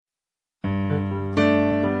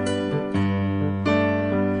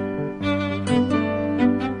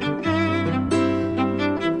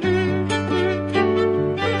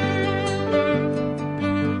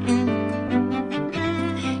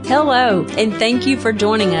Hello, and thank you for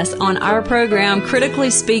joining us on our program,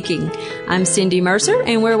 Critically Speaking. I'm Cindy Mercer,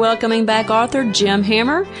 and we're welcoming back author Jim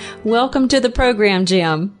Hammer. Welcome to the program,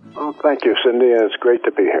 Jim. Oh, thank you, Cindy. It's great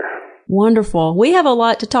to be here. Wonderful. We have a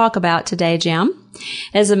lot to talk about today, Jim.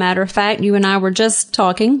 As a matter of fact, you and I were just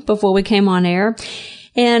talking before we came on air,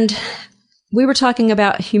 and we were talking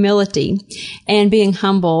about humility and being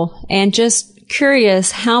humble, and just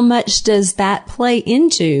curious, how much does that play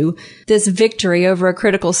into this victory over a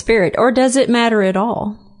critical spirit, or does it matter at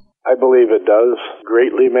all? I believe it does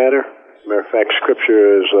greatly matter. Matter of fact,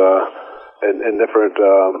 Scripture is in different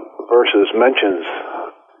verses mentions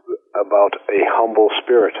about a humble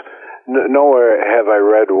spirit. Nowhere have I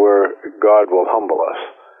read where God will humble us,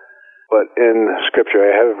 but in Scripture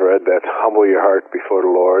I have read that humble your heart before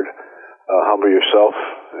the Lord, humble yourself,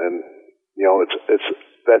 and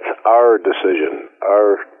that's our decision,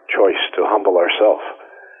 our choice to humble ourselves.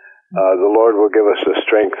 The Lord will give us the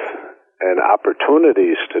strength and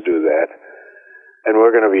opportunities to do that, and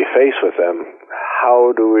we're going to be faced with them.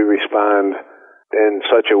 How do we respond in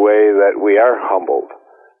such a way that we are humbled,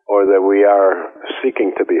 or that we are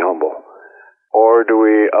seeking to be humble? Or do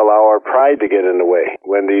we allow our pride to get in the way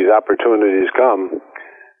when these opportunities come?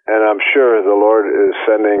 And I'm sure the Lord is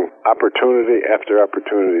sending opportunity after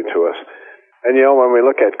opportunity to us. And when we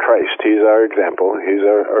look at Christ, He's our example. He's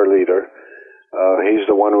our leader. He's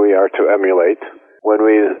the one we are to emulate. When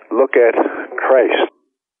we look at Christ,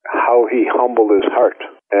 how He humbled His heart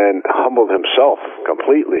and humbled Himself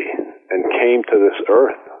completely and came to this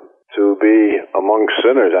earth to be among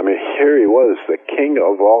sinners. I mean, here He was, the King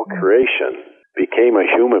of all creation, became a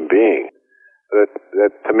human being.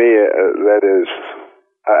 That to me, that is,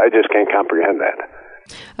 I just can't comprehend that.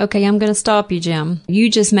 Okay, I'm going to stop you, Jim. You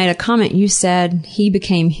just made a comment. You said He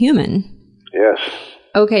became human. Yes.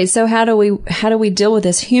 Okay, so how do we deal with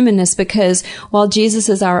this humanness? Because while Jesus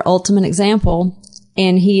is our ultimate example,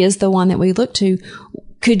 and He is the one that we look to,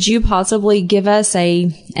 could you possibly give us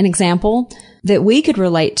an example that we could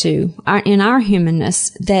relate to in our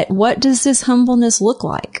humanness? That what does this humbleness look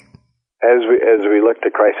like? As we look to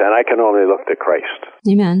Christ, and I can only look to Christ.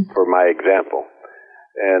 Amen. For my example.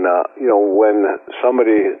 And, when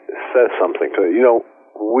somebody says something to you,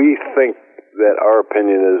 we think that our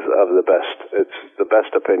opinion is of the best. It's the best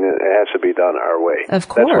opinion. It has to be done our way. Of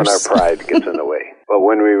course. That's when our pride gets in the way. But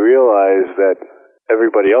when we realize that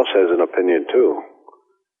everybody else has an opinion too,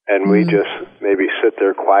 and we just maybe sit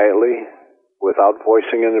there quietly without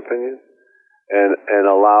voicing an opinion and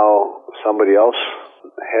allow somebody else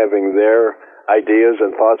having their ideas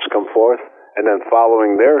and thoughts come forth and then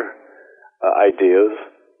following their ideas,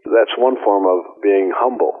 that's one form of being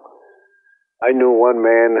humble. I knew one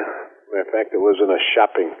man, in fact, it was in a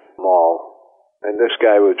shopping mall, and this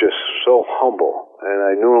guy was just so humble, and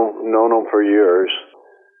I known him for years.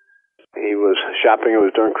 He was shopping, it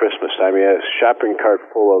was during Christmas time, he had a shopping cart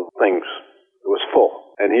full of things. It was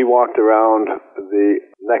full. And he walked around the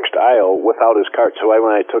next aisle without his cart, so I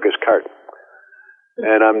went and I took his cart.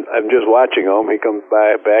 And I'm just watching him, he comes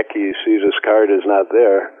back, he sees his cart is not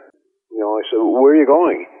there. I said, "Where are you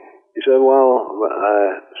going?" He said, "Well,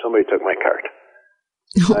 somebody took my cart."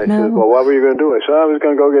 I said, "Well, what were you going to do?" I said, "I was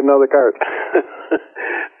going to go get another cart."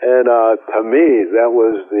 And to me, that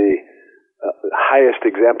was the highest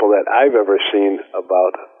example that I've ever seen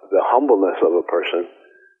about the humbleness of a person,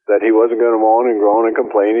 that he wasn't going to moan and groan and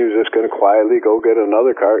complain. He was just going to quietly go get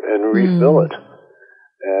another cart and refill it.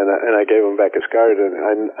 And I gave him back his cart,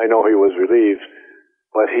 and I know he was relieved.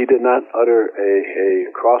 But he did not utter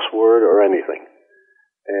a cross word or anything.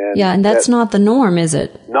 And that's not the norm, is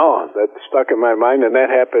it? No, that stuck in my mind, and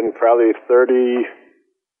that happened probably 30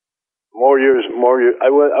 more years.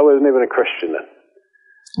 I wasn't even a Christian then.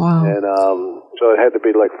 Wow. And so it had to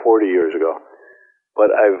be like 40 years ago.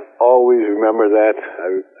 But I've always remembered that.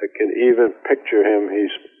 I can even picture him.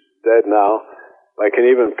 He's dead now. I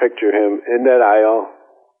can even picture him in that aisle,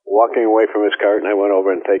 walking away from his cart, and I went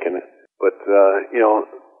over and taken it. But,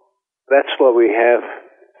 that's what we have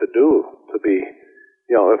to do, to be,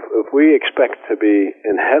 if we expect to be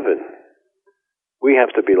in heaven, we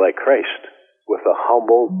have to be like Christ, with a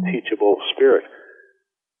humble, teachable spirit.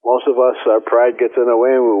 Most of us, our pride gets in the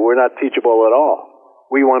way, and we're not teachable at all.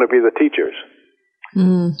 We want to be the teachers.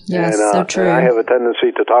 Yes, so true. And I have a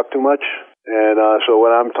tendency to talk too much, and so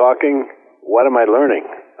when I'm talking, what am I learning?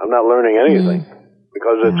 I'm not learning anything,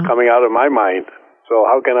 because it's coming out of my mind. So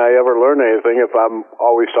how can I ever learn anything if I'm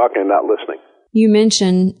always talking and not listening? You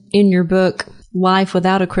mention in your book, Life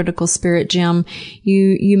Without a Critical Spirit, Jim,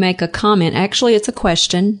 you make a comment. Actually, it's a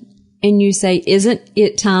question. And you say, isn't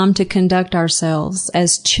it time to conduct ourselves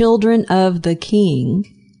as children of the King?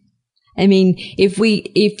 I mean, if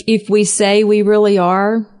we say we really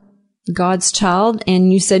are God's child,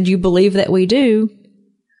 and you said you believe that we do,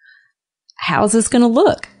 how's this going to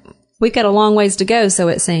look? We've got a long ways to go, so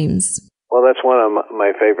it seems. Well, that's one of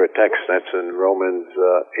my favorite texts. That's in Romans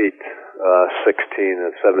 8, 16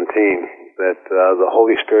 and 17, that the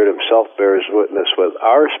Holy Spirit himself bears witness with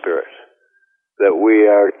our spirit that we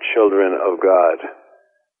are children of God.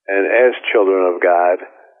 And as children of God,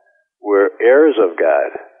 we're heirs of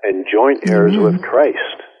God and joint heirs with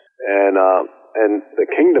Christ. And the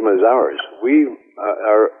kingdom is ours.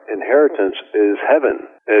 Our inheritance is heaven.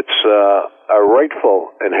 It's our rightful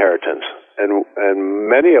inheritance. And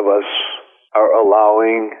many of us are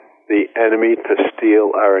allowing the enemy to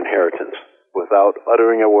steal our inheritance without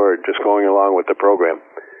uttering a word, just going along with the program.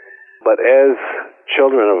 But as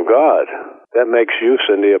children of God, that makes you,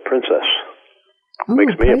 Cindy, a princess. Ooh,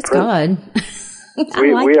 makes me a prince. God.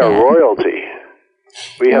 we are royalty.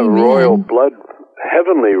 We have royal blood,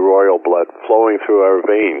 heavenly royal blood flowing through our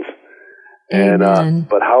veins. And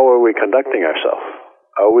but how are we conducting ourselves?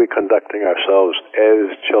 Are we conducting ourselves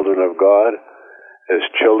as children of God, as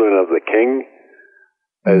children of the King,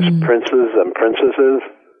 as princes and princesses,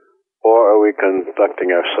 or are we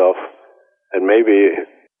conducting ourselves, and maybe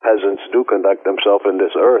peasants do conduct themselves in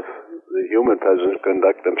this earth, the human peasants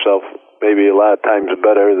conduct themselves maybe a lot of times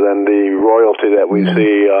better than the royalty that we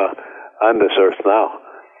see on this earth now.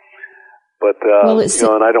 But,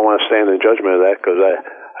 and I don't want to stand in judgment of that, because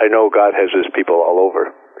I know God has his people all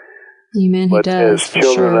over. Amen, he but does, as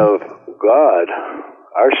children of God,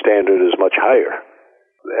 our standard is much higher.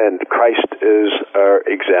 And Christ is our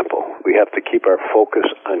example. We have to keep our focus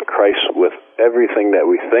on Christ with everything that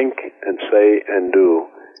we think and say and do.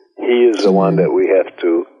 He is the one that we have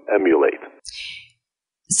to emulate.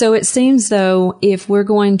 So it seems, though, if we're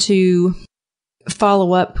going to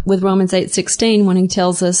follow up with Romans 8:16, when he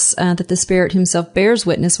tells us that the Spirit himself bears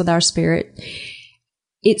witness with our spirit,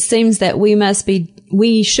 it seems that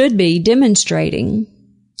we should be demonstrating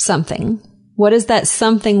something. What is that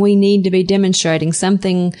something we need to be demonstrating?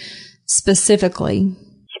 Something specifically?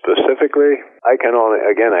 Specifically, I got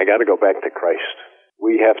to go back to Christ.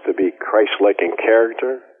 We have to be Christ-like in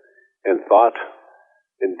character, in thought,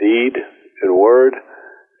 in deed, in word,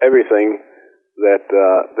 everything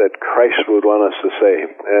that Christ would want us to say.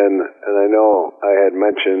 And I know I had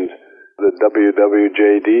mentioned the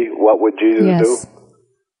WWJD, what would Jesus do?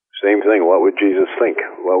 Same thing. What would Jesus think?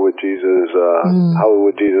 What would Jesus, how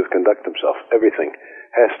would Jesus conduct himself? Everything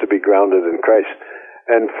has to be grounded in Christ.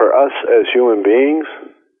 And for us as human beings,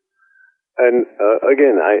 and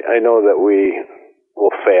again, I know that we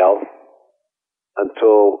will fail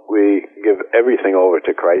until we give everything over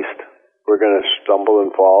to Christ. We're going to stumble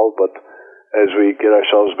and fall, but as we get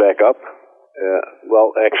ourselves back up,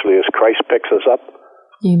 actually as Christ picks us up,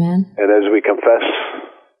 Amen. And as we confess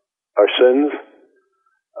our sins,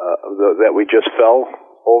 that we just fell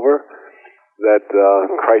over, that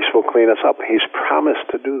Christ will clean us up. He's promised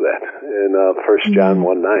to do that in 1 John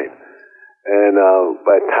 1:9. And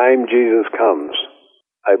by the time Jesus comes,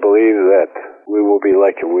 I believe that we will be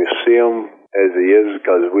like him. We see him as he is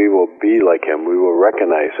because we will be like him. We will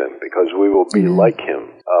recognize him because we will be like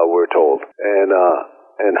him, we're told.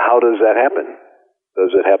 And how does that happen?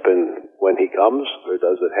 Does it happen when he comes, or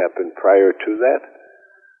does it happen prior to that?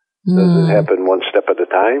 Does it happen one step at a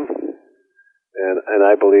time? And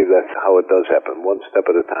I believe that's how it does happen, one step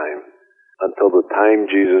at a time, until the time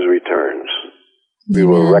Jesus returns. We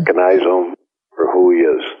will recognize him for who he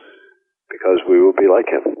is, because we will be like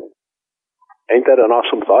him. Ain't that an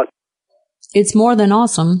awesome thought? It's more than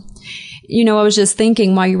awesome. You know, I was just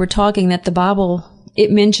thinking while you were talking that the Bible,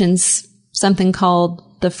 it mentions something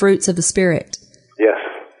called the fruits of the Spirit. Yes.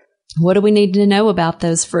 What do we need to know about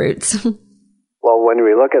those fruits? Well, when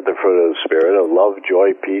we look at the fruit of the Spirit of love,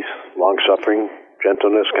 joy, peace, long-suffering,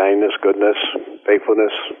 gentleness, kindness, goodness,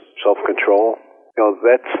 faithfulness, self-control,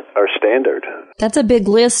 that's our standard. That's a big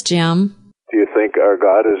list, Jim. Do you think our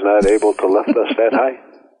God is not able to lift us that high?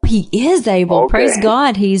 He is able. Okay. Praise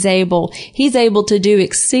God, he's able. He's able to do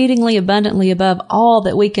exceedingly abundantly above all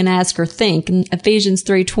that we can ask or think. In Ephesians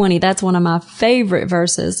 3:20, that's one of my favorite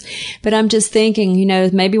verses. But I'm just thinking,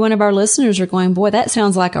 maybe one of our listeners are going, boy, that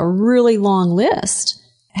sounds like a really long list.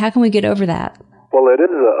 How can we get over that? Well, it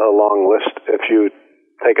is a long list if you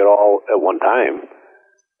take it all at one time.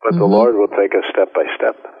 But the Lord will take us step by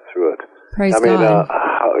step through it. Praise God.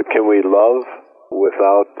 How can we love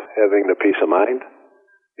without having the peace of mind?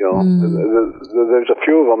 There's a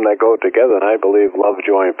few of them that go together, and I believe love,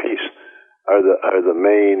 joy, and peace are the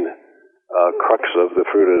main crux of the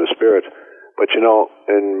fruit of the Spirit. But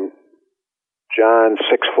in John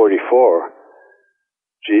 6:44,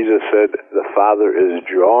 Jesus said the Father is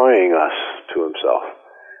drawing us to himself,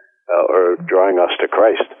 or drawing us to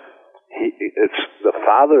Christ. The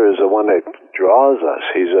Father is the one that draws us.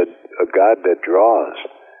 He's a God that draws.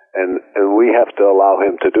 And we have to allow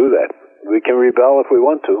him to do that. We can rebel if we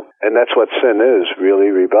want to. And that's what sin is,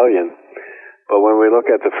 really, rebellion. But when we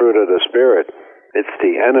look at the fruit of the Spirit, it's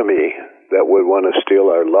the enemy that would want to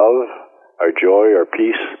steal our love, our joy, our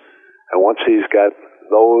peace. And once he's got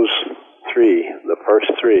those three, the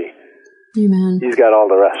first three, Amen. He's got all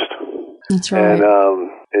the rest. That's right. And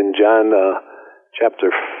in John chapter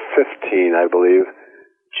 15, I believe,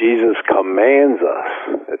 Jesus commands us.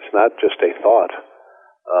 It's not just a thought,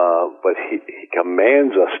 but he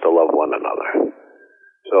commands us to love one another.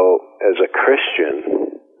 So as a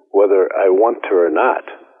Christian, whether I want to or not,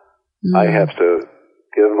 I have to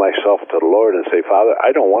give myself to the Lord and say, Father,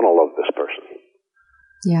 I don't want to love this person.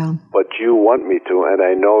 Yeah. But you want me to, and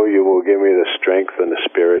I know you will give me the strength and the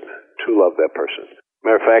spirit to love that person.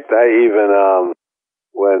 Matter of fact, I even,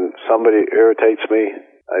 when somebody irritates me,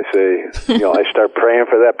 I say, I start praying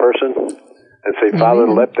for that person and say, Father,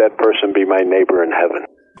 let that person be my neighbor in heaven.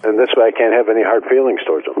 And this way I can't have any hard feelings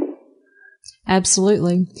towards them.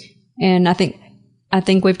 Absolutely. And I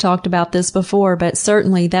think we've talked about this before, but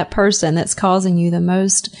certainly that person that's causing you the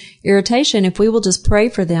most irritation, if we will just pray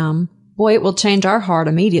for them, boy, it will change our heart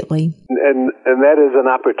immediately. And that is an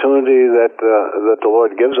opportunity that the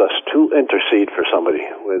Lord gives us to intercede for somebody.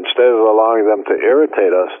 Instead of allowing them to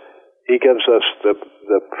irritate us, he gives us the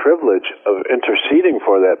privilege of interceding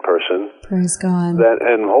for that person. Praise God.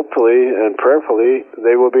 And hopefully and prayerfully,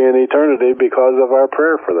 they will be in eternity because of our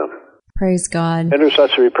prayer for them. Praise God.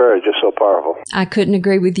 Intercessory prayer is just so powerful. I couldn't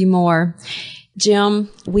agree with you more. Jim,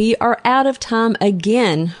 we are out of time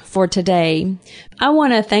again for today. I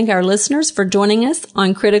want to thank our listeners for joining us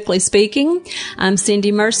on Critically Speaking. I'm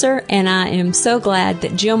Cindy Mercer, and I am so glad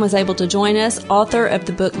that Jim was able to join us, author of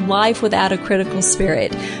the book Life Without a Critical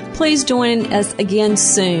Spirit. Please join us again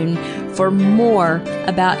soon for more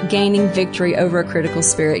about gaining victory over a critical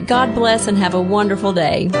spirit. God bless and have a wonderful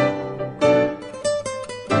day.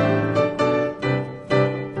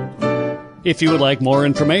 If you would like more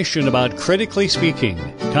information about Critically Speaking,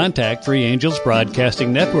 contact Free Angels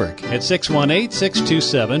Broadcasting Network at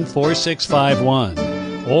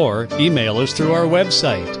 618-627-4651 or email us through our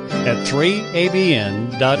website at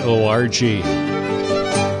 3abn.org.